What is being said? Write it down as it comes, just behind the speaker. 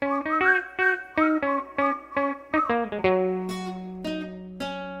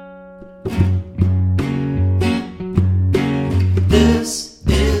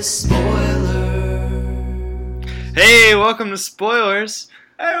welcome to Spoilers.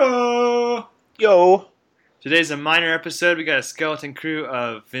 Heyo! Yo! Today's a minor episode. We got a skeleton crew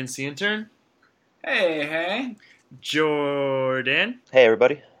of Vince the Intern, Hey. Jordan, Hey,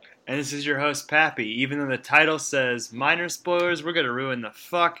 everybody. and this is your host, Pappy. Even though the title says minor spoilers, we're going to ruin the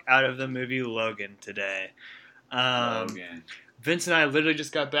fuck out of the movie Logan today. Logan. Vince and I literally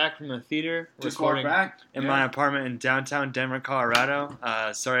just got back from the theater. Just walked back? In my apartment in downtown Denver, Colorado.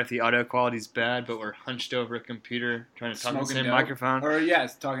 Sorry if the audio quality is bad, but we're hunched over a computer trying to talk in the same microphone. Or,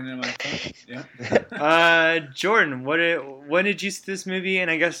 yes, talking in a microphone. Yeah. Jordan, when did you see this movie?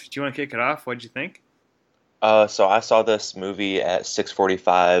 And I guess, do you want to kick it off? What did you think? So I saw this movie at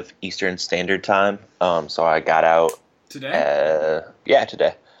 6:45 Eastern Standard Time. So I got out... Today?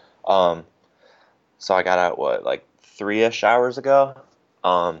 Today. So I got out, 3-ish hours ago?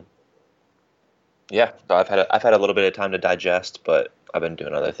 So I've had a little bit of time to digest, but I've been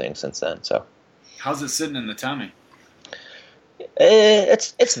doing other things since then, so... How's it sitting in the tummy?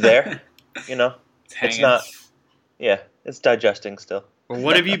 It's there, you know? It's not... Yeah, it's digesting still. Well,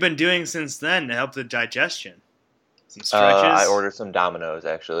 what have you been doing since then to help the digestion? Some stretches? I ordered some Domino's,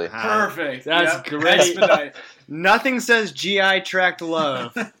 actually. Perfect. That's great. Expedite. Nothing says GI tract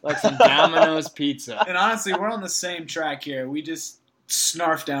love like some Domino's pizza. And honestly, we're on the same track here. We just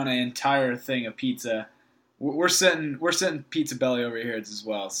snarfed down an entire thing of pizza. We're sitting pizza belly over here as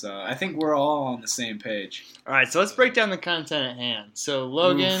well, so I think we're all on the same page. All right, so let's break down the content at hand. So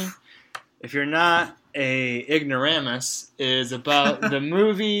Logan, if you're not a ignoramus, is about the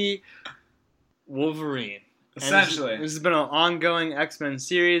movie Wolverine. Essentially. This has been an ongoing X-Men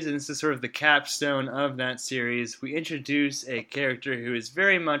series, and this is sort of the capstone of that series. We introduce a character who is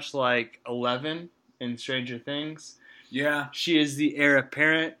very much like Eleven in Stranger Things. Yeah. She is the heir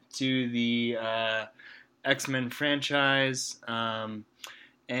apparent to the X-Men franchise. And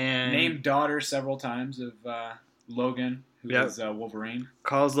Named daughter several times of Logan, who is Wolverine.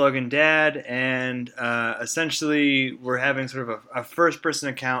 Calls Logan dad, and essentially we're having sort of a first-person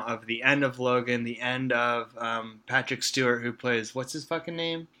account of the end of Logan, the end of Patrick Stewart, who plays, what's his fucking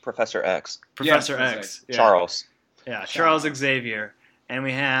name? Professor X. Professor X. Yeah. Charles. Yeah, Charles Xavier. And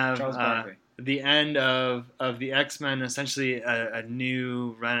we have Charles the end of the X-Men, essentially a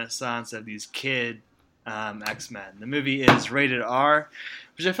new renaissance of these kid X-Men. The movie is rated R,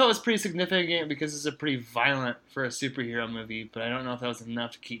 which I felt was pretty significant because it's pretty violent for a superhero movie, but I don't know if that was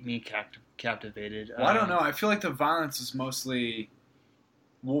enough to keep me captivated. Well, I don't know. I feel like the violence is mostly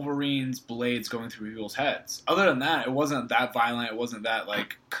Wolverine's blades going through people's heads. Other than that, it wasn't that violent. It wasn't that,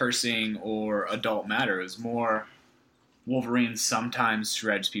 cursing or adult matter. It was more Wolverine sometimes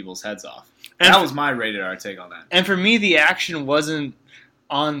shreds people's heads off. And that was my rated R take on that. And for me, the action wasn't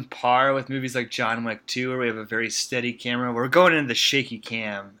on par with movies like John Wick 2, where we have a very steady camera. We're going into the shaky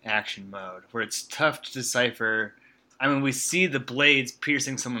cam action mode, where it's tough to decipher. I mean, we see the blades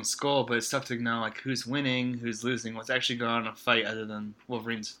piercing someone's skull, but it's tough to know who's winning, who's losing, what's actually going on in a fight, other than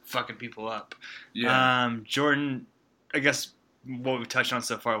Wolverine's fucking people up. Yeah. Jordan, I guess what we've touched on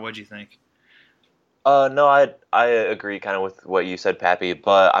so far, what'd you think? No, I agree kind of with what you said, Pappy,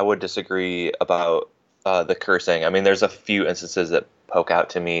 but I would disagree about the cursing. I mean, there's a few instances that poke out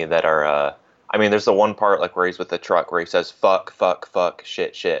to me that are, there's the one part where he's with the truck where he says fuck, fuck, fuck,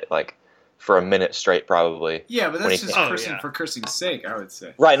 shit, shit, for a minute straight probably. Yeah, but that's just cursing for cursing's sake, I would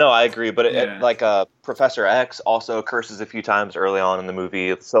say. Right, no, I agree, but Professor X also curses a few times early on in the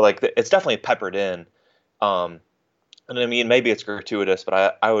movie, so it's definitely peppered in. And I mean, maybe it's gratuitous,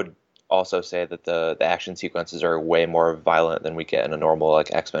 but I would also say that the action sequences are way more violent than we get in a normal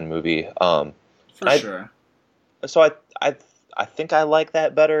X-Men movie. For sure. So I think I like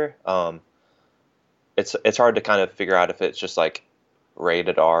that better. It's hard to kind of figure out if it's just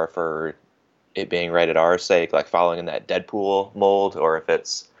rated R for it being rated R's sake, following in that Deadpool mold, or if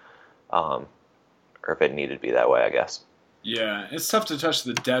it's or if it needed to be that way, I guess. Yeah, it's tough to touch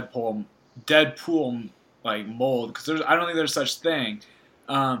the Deadpool mold because I don't think there's such thing.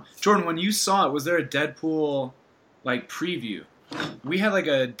 Jordan, when you saw it, was there a Deadpool preview? We had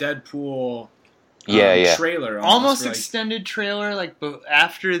a Deadpool. Trailer. Almost extended trailer,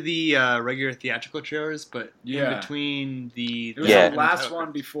 after the regular theatrical trailers, but in between the... It was the last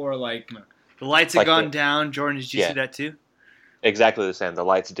one before, The lights had gone down. Jordan, did you see that too? Exactly the same. The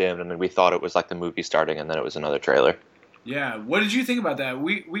lights dimmed, and then we thought it was the movie starting, and then it was another trailer. Yeah. What did you think about that?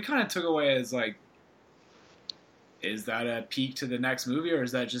 We kind of took away as, is that a peak to the next movie, or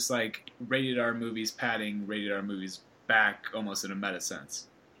is that just, rated R movies padding rated R movies back almost in a meta sense?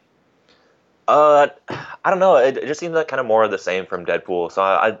 I don't know. It just seems kind of more of the same from Deadpool. So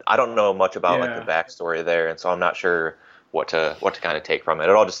I don't know much about the backstory there, and so I'm not sure what to kind of take from it.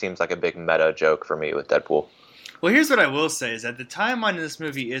 It all just seems like a big meta joke for me with Deadpool. Well, here's what I will say is that the timeline of this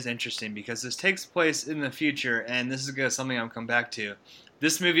movie is interesting because this takes place in the future, and this is something I'll come back to.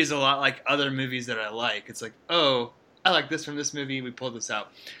 This movie is a lot like other movies that I like. It's like, oh, I like this from this movie, we pulled this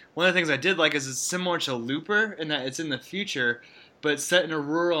out. One of the things I did like is it's similar to Looper in that it's in the future, but it's set in a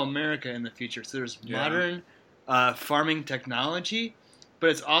rural America in the future. So there's modern farming technology, but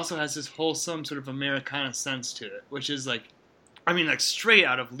it also has this wholesome sort of Americana sense to it, which is like, I mean, like straight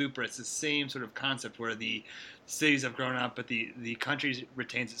out of Looper. It's the same sort of concept where the cities have grown up, but the country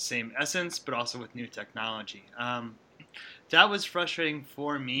retains its same essence, but also with new technology. That was frustrating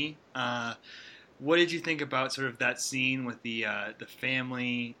for me. What did you think about sort of that scene with the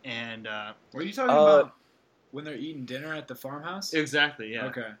family and? Were you talking about when they're eating dinner at the farmhouse? Exactly. Yeah.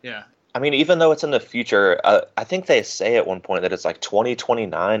 Okay. Yeah. I mean, even though it's in the future, I think they say at one point that it's like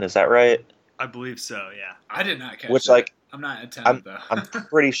 2029. Is that right? I believe so. Yeah. I did not catch Which, that. like, I'm not attentive though. I'm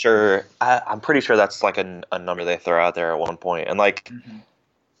pretty sure. I'm pretty sure that's like a number they throw out there at one point, and like,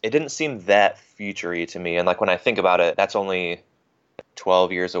 it didn't seem that future-y to me. And like when I think about it, that's only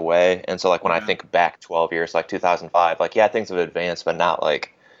 12 years away. And so like when I think back 12 years, like 2005, like yeah, things have advanced, but not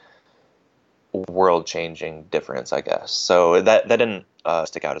like world-changing difference, I guess. So that didn't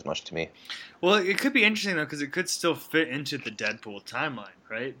stick out as much to me. Well, it could be interesting though because it could still fit into the Deadpool timeline,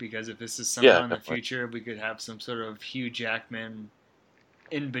 right? Because if this is somehow in the future, we could have some sort of Hugh Jackman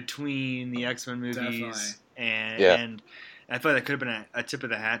in between the X-Men movies, and I thought that could have been a tip of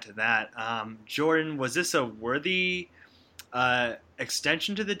the hat to that. Jordan, was this a worthy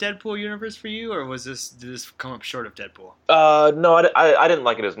extension to the Deadpool universe for you, or did this come up short of Deadpool? No, I didn't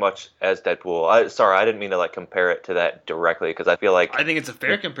like it as much as Deadpool. I didn't mean to like compare it to that directly because I feel like I think it's a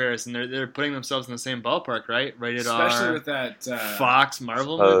fair comparison. They're putting themselves in the same ballpark, right? Rated especially R, with that Fox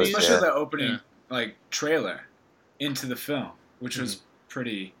Marvel movies, especially with that opening like trailer into the film, which was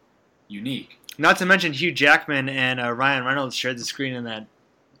pretty unique. Not to mention Hugh Jackman and Ryan Reynolds shared the screen in that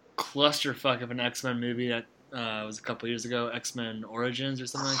clusterfuck of an X-Men movie that was a couple years ago, X-Men Origins or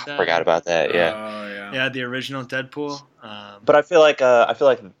something like that. Forgot about that. Yeah. Oh yeah. Yeah, the original Deadpool. But I feel like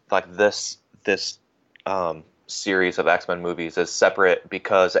this series of X-Men movies is separate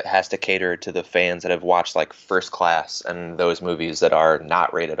because it has to cater to the fans that have watched like First Class and those movies that are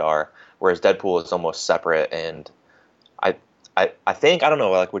not rated R, whereas Deadpool is almost separate. And I think, I don't know,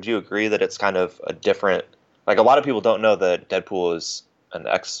 like, would you agree that it's kind of a different, like a lot of people don't know that Deadpool is an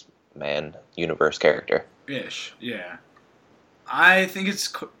X-Men universe character. Ish, yeah. I think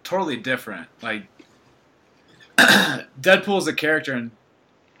it's totally different. Like, Deadpool is a character, and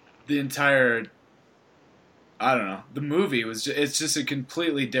the entire, I don't know, the movie it's just a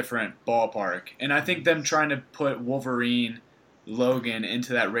completely different ballpark. And I think them trying to put Wolverine, Logan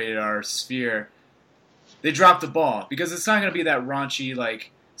into that rated R sphere, they dropped the ball because it's not going to be that raunchy,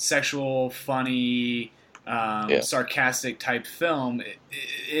 like sexual, funny, sarcastic type film.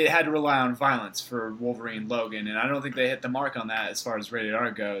 It had to rely on violence for Wolverine Logan, and I don't think they hit the mark on that as far as rated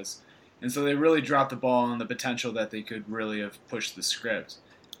R goes. And so they really dropped the ball on the potential that they could really have pushed the script.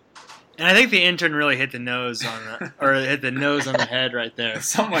 And I think the intern really hit the nose on the head right there.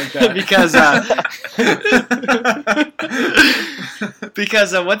 Something like that.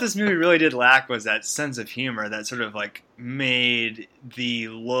 because what this movie really did lack was that sense of humor that sort of like made the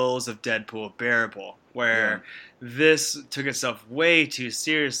lulls of Deadpool bearable. Where this took itself way too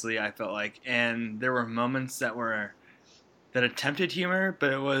seriously, I felt like, and there were moments that attempted humor,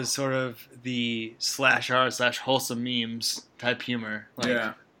 but it was sort of the /r/wholesome memes type humor.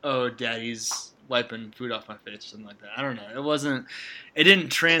 Like, oh, daddy's wiping food off my face or something like that. I don't know. It didn't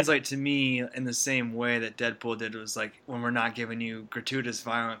translate to me in the same way that Deadpool did. It was like when we're not giving you gratuitous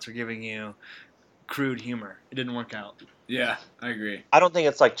violence, we're giving you crude humor. It didn't work out. Yeah, I agree. I don't think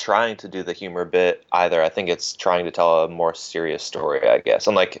it's like trying to do the humor bit either. I think it's trying to tell a more serious story, I guess.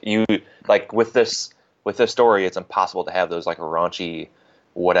 And like with this story, it's impossible to have those like raunchy,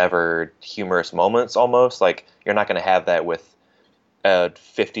 whatever humorous moments almost. Like you're not going to have that with a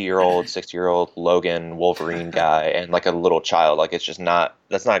 50-year-old, 60-year-old Logan Wolverine guy and like a little child. Like it's just not.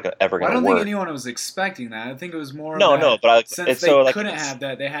 That's not ever going to work. I don't think anyone was expecting that. I think it was more. But since they couldn't have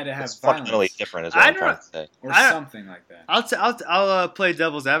that, they had to have it's violence. Fundamentally different, is what I'm trying to say, or something like that. I'll play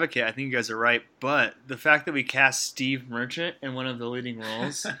devil's advocate. I think you guys are right, but the fact that we cast Steve Merchant in one of the leading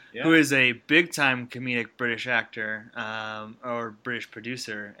roles, who is a big-time comedic British actor or British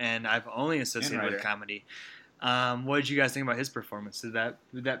producer, and I've only associated with comedy. What did you guys think about his performance? Did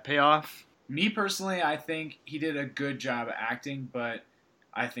that pay off? Me personally, I think he did a good job of acting, but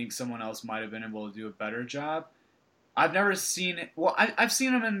I think someone else might have been able to do a better job. I've never seen it. Well, I've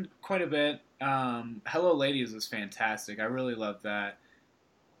seen him in quite a bit. Hello Ladies was fantastic. I really loved that.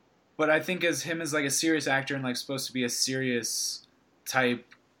 But I think as like a serious actor and like supposed to be a serious type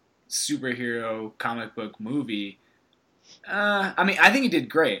superhero comic book movie, I mean, I think he did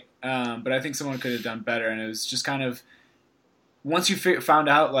great. But I think someone could have done better, and it was just kind of once you found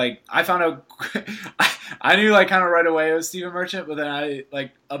out, like I found out, I knew like kind of right away it was Stephen Merchant, but then I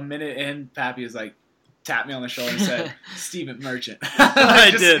like a minute in, Pappy was like tapped me on the shoulder and said Stephen Merchant.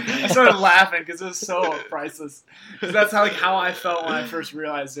 I did. I started laughing because it was so priceless. Because that's how I felt when I first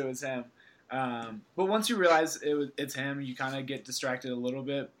realized it was him. But once you realize it's him, you kind of get distracted a little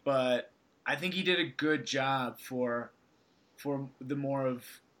bit. But I think he did a good job for the more of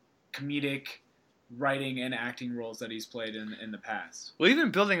comedic writing and acting roles that he's played in the past. Well, even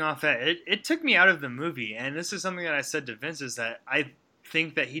building off that, it took me out of the movie, and this is something that I said to Vince, is that I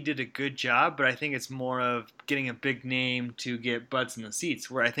think that he did a good job, but I think it's more of getting a big name to get butts in the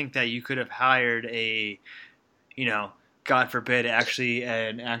seats, where I think that you could have hired a, God forbid, actually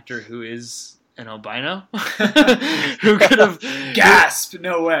an actor who is an albino, who could have gasp,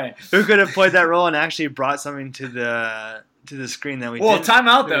 no way, who could have played that role and actually brought something to the screen that we didn't. Well, time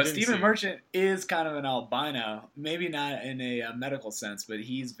out though. Stephen Merchant is kind of an albino, maybe not in a medical sense, but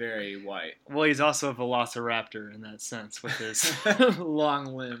he's very white. Well, he's also a velociraptor in that sense with his long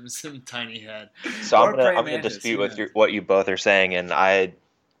limbs and tiny head. So I'm gonna dispute with what you both are saying, and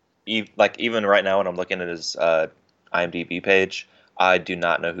even right now when I'm looking at his IMDb page, I do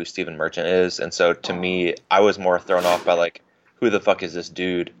not know who Stephen Merchant is, and so to me, I was more thrown off by like, who the fuck is this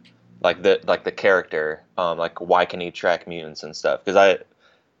dude? Like the character, like why can he track mutants and stuff? Because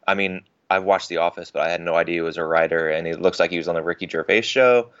I mean, I've watched The Office, but I had no idea he was a writer, and he looks like he was on the Ricky Gervais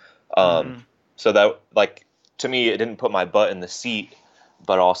show. So that, like, to me, it didn't put my butt in the seat,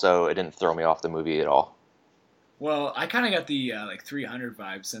 but also it didn't throw me off the movie at all. Well, I kind of got the like 300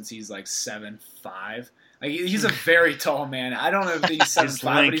 vibe since he's like 7'5". Like he's a very tall man. I don't know if he's 7'5",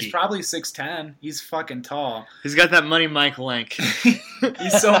 but he's probably 6'10". He's fucking tall. He's got that Money Mike length.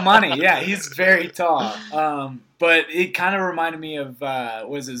 He's so money. Yeah, he's very tall. But it kind of reminded me of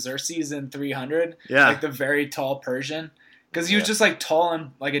was it Xerxes in 300? Yeah, like the very tall Persian, because he was just like tall and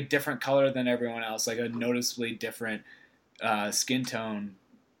like a different color than everyone else, like a noticeably different skin tone.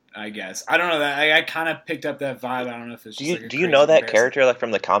 I guess I don't know that I kind of picked up that vibe. I don't know if it's just do you know that character like from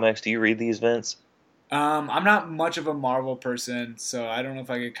the comics? Do you read these, Vince? I'm not much of a Marvel person, so I don't know if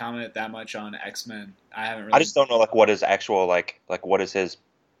I could comment that much on X-Men. I haven't really... I just don't know like what his actual like what is his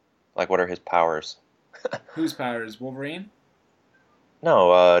what are his powers? Whose powers? Wolverine?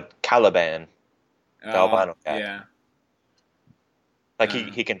 No, Caliban. The albino guy. Yeah. Like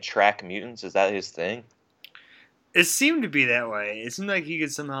he can track mutants, is that his thing? It seemed to be that way. It seemed like he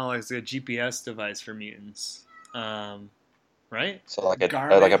could somehow like a GPS device for mutants. Right? So like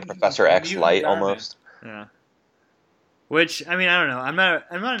a Professor X light almost. Yeah. Which, I mean, I don't know. I'm not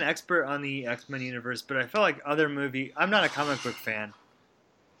an expert on the X-Men universe, but I feel like other movie. I'm not a comic book fan.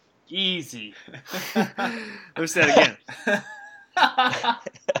 Easy. Let me say it again.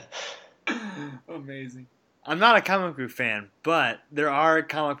 Amazing. I'm not a comic book fan, but there are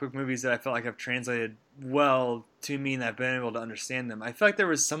comic book movies that I feel like have translated well to me and I've been able to understand them. I feel like there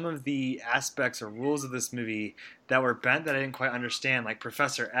was some of the aspects or rules of this movie that were bent that I didn't quite understand, like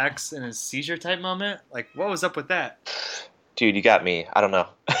Professor X and his seizure type moment. Like, what was up with that? Dude, you got me. I don't know.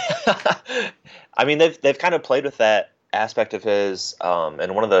 I mean, they've kind of played with that aspect of his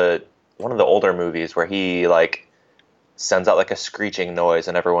in one of the older movies where he like sends out like a screeching noise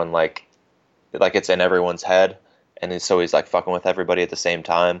and everyone like it's in everyone's head. And so he's like fucking with everybody at the same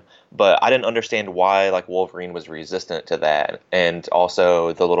time. But I didn't understand why like Wolverine was resistant to that. And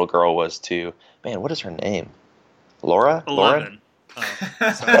also the little girl was too. Man, what is her name? Laura? 11.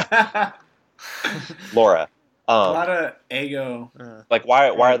 Laura? Laura. A lot of ego. Like why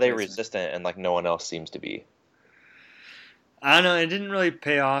are they resistant and like no one else seems to be? I don't know. It didn't really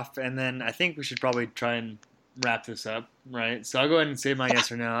pay off. And then I think we should probably try and wrap this up, right? So I'll go ahead and say my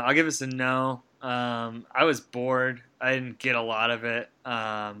yes or no. I'll give us a no. I was bored. I didn't get a lot of it.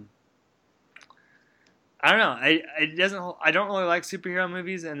 I don't know. I don't really like superhero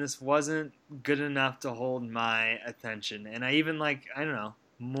movies, and this wasn't good enough to hold my attention. And I even like, I don't know,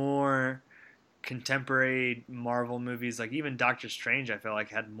 more contemporary Marvel movies, like even Doctor Strange, I feel like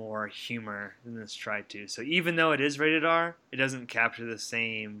had more humor than this tried to. So even though it is rated R, it doesn't capture the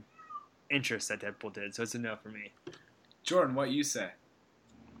same interest that Deadpool did. So it's a no for me. Jordan, what you say?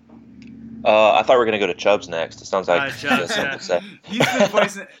 I thought we were going to go to Chubbs next. It sounds like Chubbs, something to say.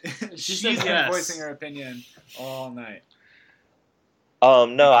 She's been yes. voicing her opinion all night.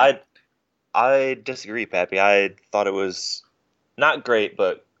 No, I disagree, Pappy. I thought it was not great,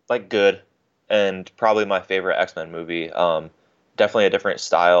 but like good, and probably my favorite X-Men movie. definitely a different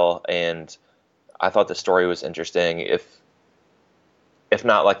style, and I thought the story was interesting. If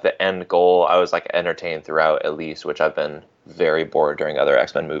not like the end goal, I was like entertained throughout at least, which I've been very bored during other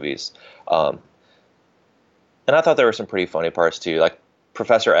X-Men movies. And I thought there were some pretty funny parts too, like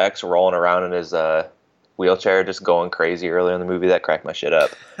Professor X rolling around in his wheelchair, just going crazy earlier in the movie. That cracked my shit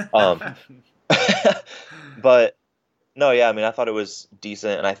up. But no, yeah, I mean, I thought it was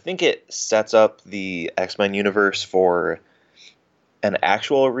decent, and I think it sets up the X-Men universe for an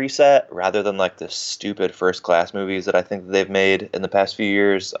actual reset rather than like the stupid First Class movies that I think they've made in the past few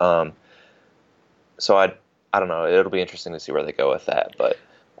years. So I don't know. It'll be interesting to see where they go with that, but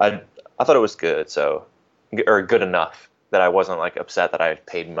I thought it was good, so or good enough that I wasn't like upset that I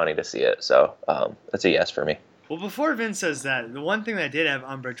paid money to see it. So that's a yes for me. Well, before Vince says that, the one thing that I did have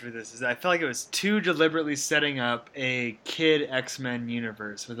umbrage with this is that I felt like it was too deliberately setting up a kid X-Men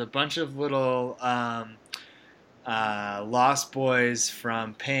universe with a bunch of little Lost Boys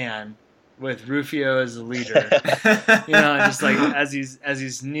from Pan with Rufio as the leader. Just like as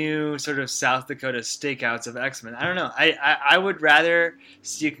these new sort of South Dakota stakeouts of X-Men. I don't know. I would rather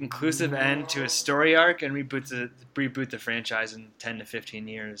see a conclusive end to a story arc and reboot the franchise in 10 to 15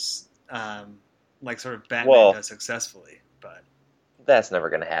 years. Like sort of Batman does successfully, but that's never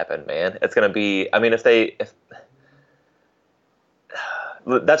going to happen, man. It's going to be. I mean, if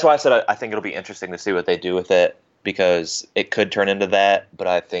that's why I said I think it'll be interesting to see what they do with it, because it could turn into that. But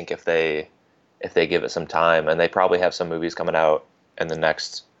I think if they give it some time, and they probably have some movies coming out in the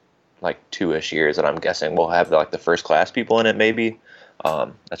next like 2-ish years, and I'm guessing we'll have like the First Class people in it, maybe.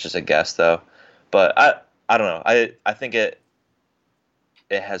 That's just a guess though. But I don't know. I think it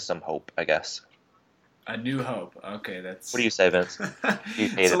has some hope, I guess. A New Hope. Okay, that's. What do you say, Vince? You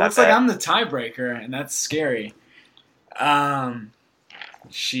So it looks like I'm the tiebreaker, and that's scary. Sheesh.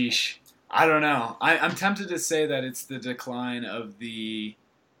 I don't know. I'm tempted to say that it's the decline of the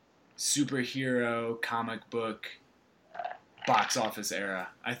superhero comic book box office era.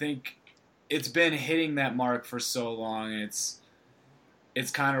 I think it's been hitting that mark for so long, and it's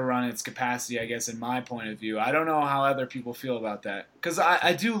kind of run its capacity, I guess, in my point of view. I don't know how other people feel about that, because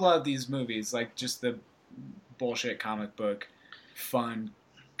I do love these movies, like just the bullshit comic book fun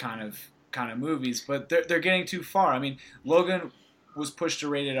kind of movies, but they're getting too far. I mean, Logan was pushed to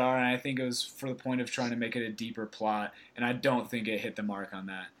rated R, and I think it was for the point of trying to make it a deeper plot, and I don't think it hit the mark on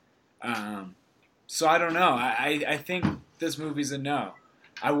that. So I don't know. I think this movie's a no.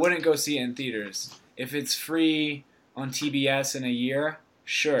 I wouldn't go see it in theaters. If it's free on TBS in a year,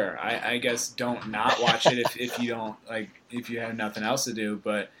 sure. I guess don't not watch it if you don't if you have nothing else to do,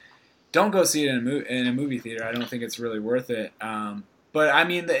 but don't go see it in a movie theater. I don't think it's really worth it. But I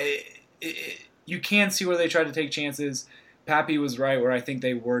mean, you can see where they tried to take chances. Pappy was right where I think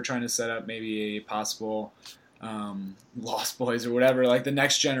they were trying to set up maybe a possible Lost Boys or whatever, like the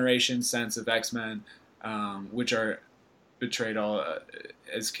next generation sense of X-Men, which are betrayed all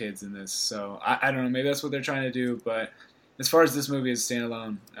as kids in this. So I don't know. Maybe that's what they're trying to do. But as far as this movie is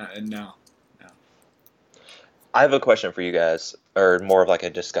standalone, no. I have a question for you guys, or more of like a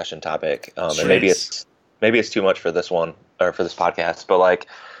discussion topic, and maybe it's too much for this one or for this podcast. But like,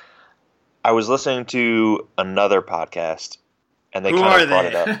 I was listening to another podcast, and they kind of brought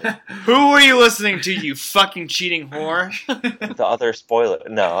it up. Who were you listening to? You fucking cheating whore! The other spoiler,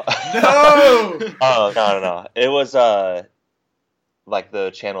 no, no. Oh no! It was like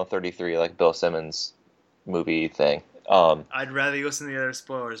the Channel 33, like Bill Simmons movie thing. I'd rather you listen to the other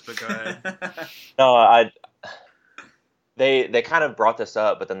spoilers, but go ahead. No, They kind of brought this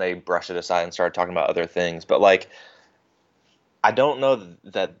up, but then they brushed it aside and started talking about other things. But like, I don't know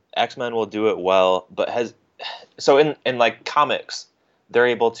that X-Men will do it well, but in like comics, they're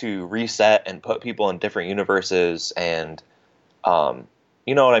able to reset and put people in different universes, and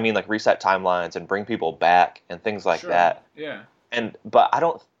you know what I mean, like reset timelines and bring people back and things like that. Yeah. But I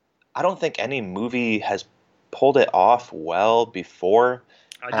don't think any movie has pulled it off well before.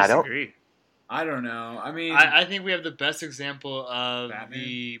 I disagree. I don't know. I mean, I think we have the best example of Batman?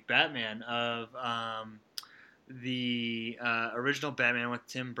 the Batman of the original Batman with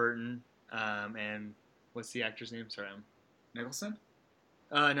Tim Burton and what's the actor's name? Sorry, Nicholson?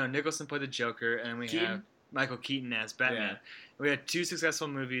 No, Nicholson played the Joker, and we have Michael Keaton as Batman. Yeah. We had 2 successful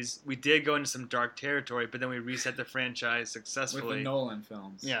movies. We did go into some dark territory, but then we reset the franchise successfully. With the Nolan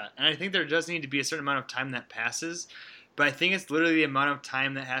films. Yeah, and I think there does need to be a certain amount of time that passes, but I think it's literally the amount of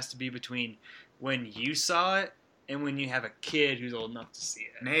time that has to be between when you saw it and when you have a kid who's old enough to see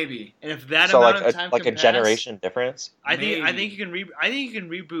it. Maybe. And if that amount of time like can a generation difference. I think you can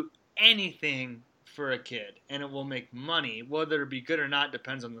reboot anything for a kid, and it will make money. Whether it be good or not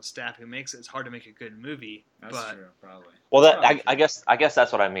depends on the staff who makes it. It's hard to make a good movie. That's true, probably. Well, That's probably I guess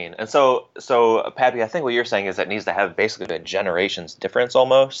that's what I mean. And so Pappy, I think what you're saying is that it needs to have basically a generation's difference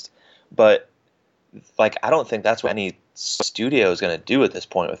almost. But like, I don't think that's what any studio is going to do at this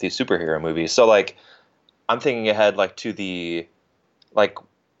point with these superhero movies. So like, I'm thinking ahead like to the like,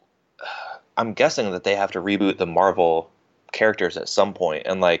 I'm guessing that they have to reboot the Marvel characters at some point,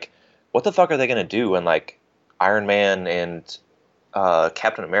 and like, what the fuck are they going to do when like Iron Man and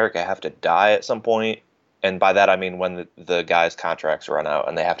Captain America have to die at some point? And by that I mean when the guys' contracts run out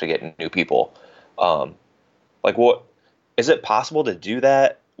and they have to get new people. Like, what is it possible to do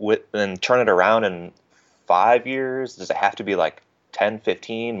that with and turn it around in 5 years? Does it have to be like 10,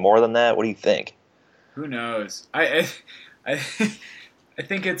 15, more than that? What do you think? Who knows? I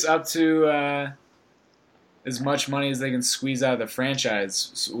think it's up to as much money as they can squeeze out of the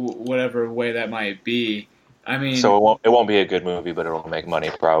franchise, whatever way that might be. I mean, so it won't be a good movie, but it'll make money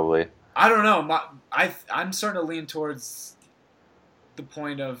probably. I don't know. I'm starting to lean towards the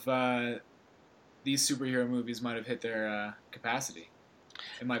point of these superhero movies might have hit their capacity.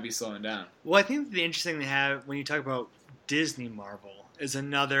 It might be slowing down. Well, I think the interesting thing to have when you talk about Disney Marvel is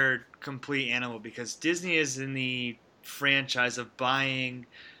another complete animal, because Disney is in the franchise of buying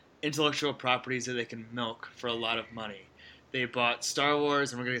intellectual properties that they can milk for a lot of money. They bought Star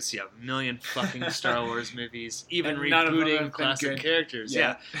Wars, and we're going to see a million fucking Star Wars movies, even rebooting classic characters.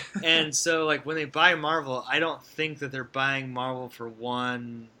 Yeah. And so, like, when they buy Marvel, I don't think that they're buying Marvel for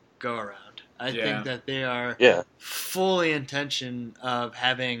one go-around. I think that they are fully intention of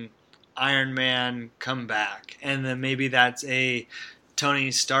having Iron Man come back. And then maybe that's a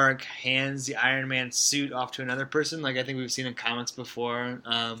Tony Stark hands the Iron Man suit off to another person. Like, I think we've seen in comics before.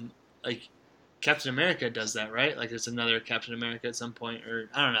 Like, Captain America does that, right? Like, there's another Captain America at some point,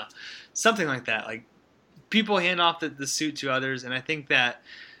 or I don't know, something like that. Like, people hand off the suit to others, and I think that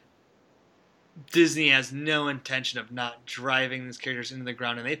Disney has no intention of not driving these characters into the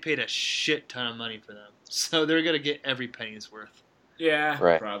ground, and they paid a shit ton of money for them, so they're gonna get every penny's worth. Yeah,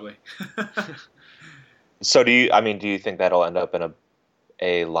 right. Probably. So do you think that'll end up in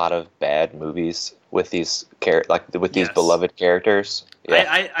a lot of bad movies with these these beloved characters?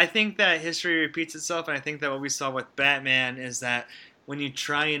 Yeah. I think that history repeats itself, and I think that what we saw with Batman is that when you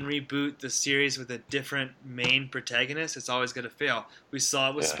try and reboot the series with a different main protagonist, it's always going to fail. We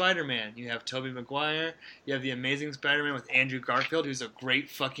saw it with Spider-Man. You have Tobey Maguire. You have the Amazing Spider-Man with Andrew Garfield, who's a great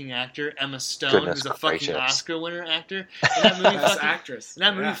fucking actor. Emma Stone, who's a fucking Oscar winner actor. And that movie actress. And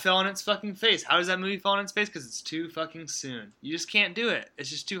that movie fell on its fucking face. How does that movie fall on its face? Because it's too fucking soon. You just can't do it. It's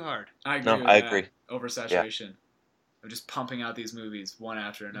just too hard. I agree. I agree. Oversaturation of just pumping out these movies one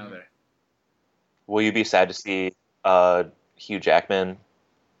after another. Mm-hmm. Will you be sad to see Hugh Jackman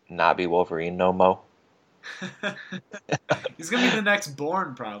not be Wolverine no mo? He's gonna be the next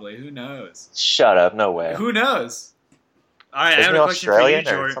Bourne, probably. Who knows? Shut up! No way. Who knows? All right, I have a question for you,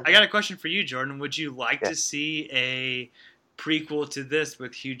 Jordan. I got a question for you, Jordan. Would you like to see a prequel to this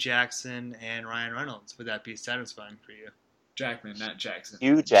with Hugh Jackson and Ryan Reynolds? Would that be satisfying for you? Jackman, not Jackson.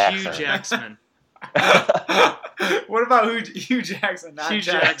 Hugh Jackson. Hugh Jackson. What about Hugh Jackson? Not Hugh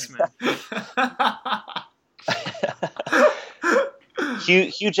Jackson.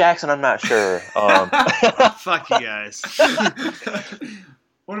 Hugh Jackson, I'm not sure. Fuck you guys.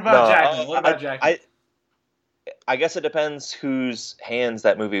 What about Jackman? What about Jackman? I guess it depends whose hands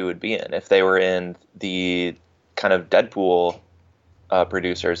that movie would be in. If they were in the kind of Deadpool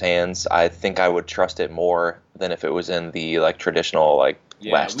producer's hands, I think I would trust it more than if it was in the traditional last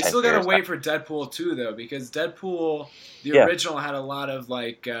 10 years. We still gotta wait for Deadpool 2 though, because Deadpool, the original, had a lot of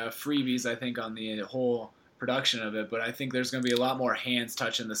freebies, I think, on the whole production of it, but I think there's going to be a lot more hands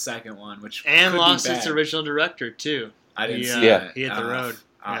touching the second one, which and could lost be bad. its original director too. I didn't see that. He hit the road.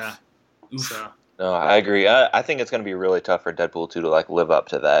 Yeah. So. No, I agree. I think it's going to be really tough for Deadpool 2 to live up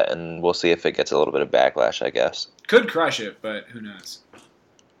to that, and we'll see if it gets a little bit of backlash, I guess. Could crush it, but who knows?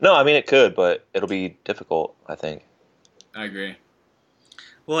 No, I mean it could, but it'll be difficult, I think. I agree.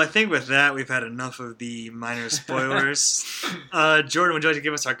 Well, I think with that, we've had enough of the minor spoilers. Jordan, would you like to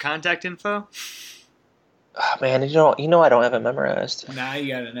give us our contact info? Oh, man, you know I don't have it memorized. Now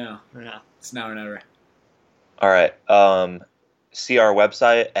you gotta know. Yeah. It's now or never. All right. See our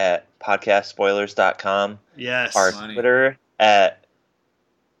website at podcastspoilers.com. Yes. Our Twitter at...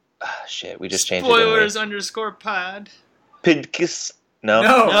 we just changed it. Spoilers_pod. Pidkiss. No.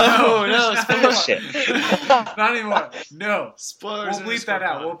 Spoilers. Shit. Not anymore. No. Spoilers. We'll bleep that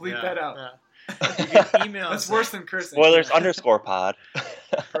out. We'll bleep that out. Yeah. You can email That's us. worse than cursing. Spoilers _pod.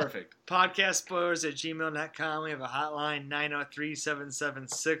 Perfect. Podcastspoilers@gmail.com. We have a hotline,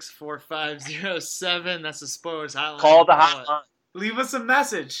 903-776-4507. That's the spoilers hotline. Call the hotline. Leave us a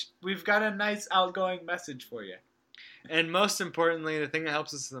message. We've got a nice outgoing message for you. And most importantly, the thing that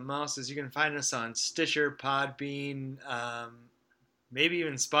helps us the most is you can find us on Stitcher, Podbean, maybe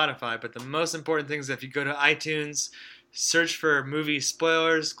even Spotify. But the most important thing is if you go to iTunes, search for movie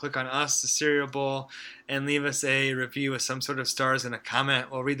spoilers, click on us, the Cereal Bowl, and leave us a review with some sort of stars and a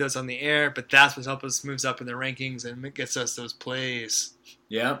comment. We'll read those on the air, but that's what helps us move up in the rankings and it gets us those plays.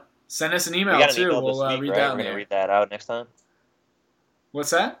 Yep. Send us an We email, got an too. email We'll this week, read right? that We're on gonna there. read that out next time.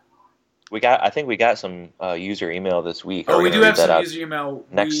 What's that? I think we got some user email this week. Oh, We're we gonna do read have that some out user email.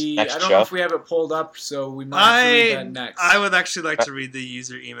 next I don't show. know if we have it pulled up, so we might have to read that next. I would actually like to read the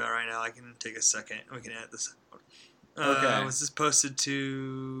user email right now. I can take a second. We can add this. Okay. Was this posted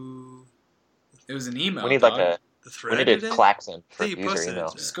to It was an email. We need dog. like a the thread? we need a today? klaxon for I think you user posted it.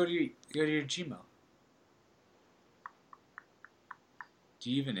 email. Just go to your Gmail.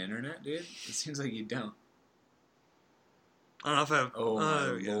 Do you even internet, dude? It seems like you don't. I don't know if I have. Oh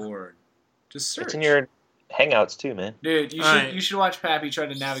there my we go. lord! Just search. It's in your Hangouts too, man. Dude, you All should right. you should watch Pappy try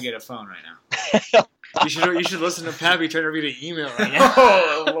to navigate a phone right now. You should listen to Pappy trying to read an email right now.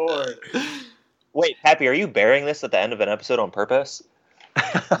 Oh lord! Wait, Pappy, are you burying this at the end of an episode on purpose?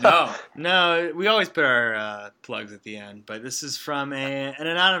 No. No, we always put our plugs at the end, but this is from an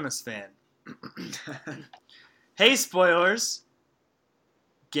anonymous fan. Hey, spoilers,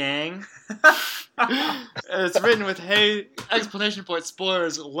 gang. It's written with hey explanation point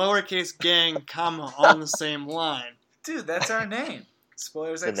spoilers lowercase gang comma on the same line. Dude, that's our name.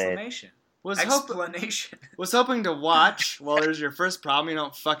 Spoilers! Good name. Exclamation. Was Explanation. hoping to watch. Well, there's your first problem. You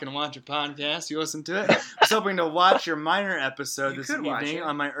don't fucking watch a podcast. You listen to it. Was hoping to watch your minor episode You this could watch evening it.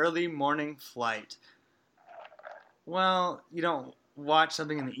 on my early morning flight. Well, you don't watch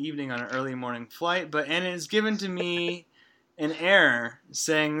something in the evening on an early morning flight, and it is given to me an error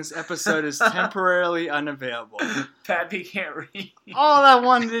saying this episode is temporarily unavailable. Pappy can't read. All I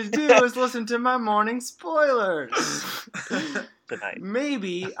wanted to do was listen to my morning spoilers. Tonight.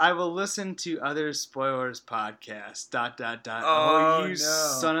 Maybe I will listen to other spoilers podcasts. ... Oh, you no.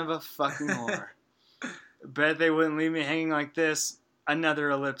 son of a fucking whore. Bet they wouldn't leave me hanging like this. Another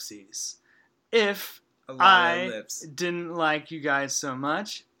ellipses. If A lot I of lips. didn't like you guys so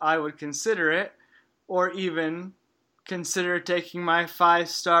much, I would consider it, or even consider taking my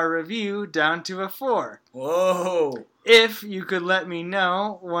 5-star review down to a 4. Whoa. If you could let me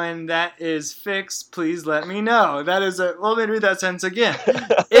know when that is fixed, please let me know. That is a... Well, let me read that sentence again.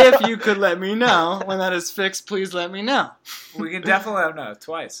 If you could let me know when that is fixed, please let me know. We can definitely let him know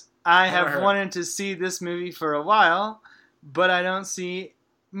twice. I Never have heard. wanted to see this movie for a while, but I don't see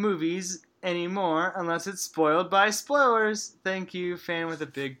movies anymore unless it's spoiled by spoilers. Thank you, fan with a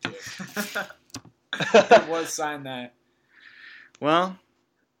big dick. It was signed that. Well,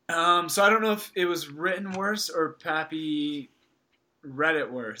 So I don't know if it was written worse or Pappy read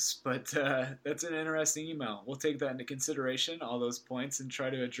it worse, but that's an interesting email. We'll take that into consideration, all those points, and try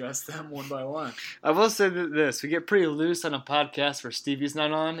to address them one by one. I will say this. We get pretty loose on a podcast where Stevie's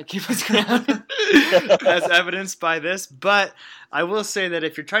not on to keep us grounded, as evidenced by this. But I will say that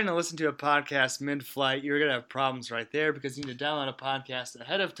if you're trying to listen to a podcast mid-flight, you're going to have problems right there because you need to download a podcast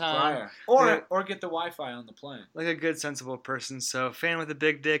ahead of time. Or get the Wi-Fi on the plane. Like a good, sensible person. So, fan with a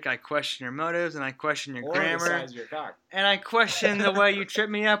big dick, I question your motives and I question your Or grammar. the size of your cock. And I question the way you trip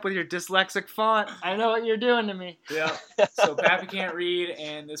me up with your dyslexic font. I know what you're doing to me. Yeah. So Pappy can't read,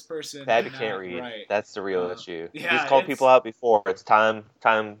 and this person Pappy cannot can't read. write. That's the real Uh, issue. yeah, He's called it's- people out before. It's time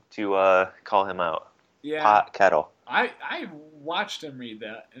to call him out. Yeah. Pot kettle. I watched him read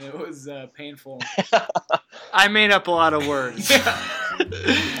that, and it was painful. I made up a lot of words.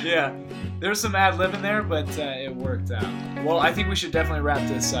 Yeah. There was some ad lib in there, but it worked out. Well, I think we should definitely wrap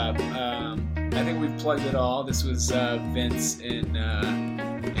this up. I think we've plugged it all. This was Vince in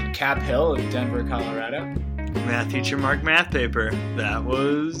Cap Hill of Denver, Colorado. Math teacher mark math paper. That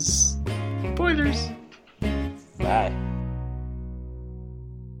was spoilers. Bye.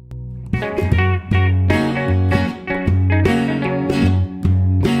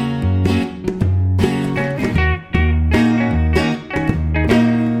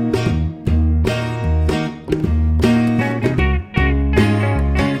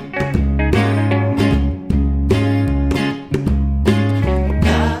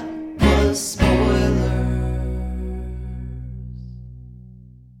 That was spoilers.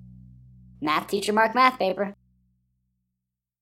 Math teacher mark math paper.